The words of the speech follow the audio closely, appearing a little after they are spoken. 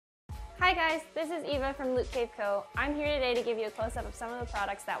Hi guys, this is Eva from Loot Cave Co. I'm here today to give you a close-up of some of the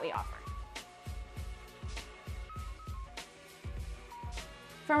products that we offer.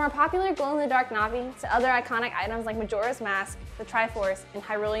 From our popular glow-in-the-dark Navi to other iconic items like Majora's Mask, the Triforce, and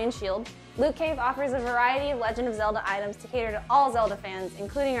Hyrulean Shield, Loot Cave offers a variety of Legend of Zelda items to cater to all Zelda fans,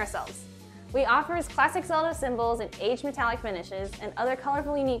 including ourselves. We offer classic Zelda symbols in aged metallic finishes and other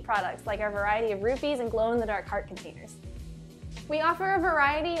colorful unique products like our variety of rupees and glow-in-the-dark heart containers. We offer a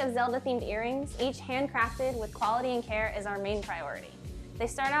variety of Zelda-themed earrings, each handcrafted with quality and care is our main priority. They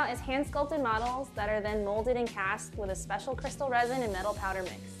start out as hand-sculpted models that are then molded and cast with a special crystal resin and metal powder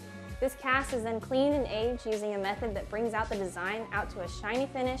mix. This cast is then cleaned and aged using a method that brings out the design out to a shiny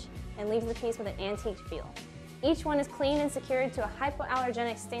finish and leaves the piece with an antique feel. Each one is cleaned and secured to a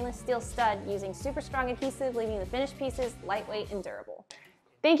hypoallergenic stainless steel stud using super strong adhesive, leaving the finished pieces lightweight and durable.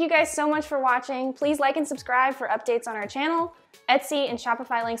 Thank you guys so much for watching. Please like and subscribe for updates on our channel. Etsy and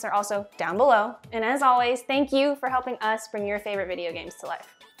Shopify links are also down below. And as always, thank you for helping us bring your favorite video games to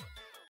life.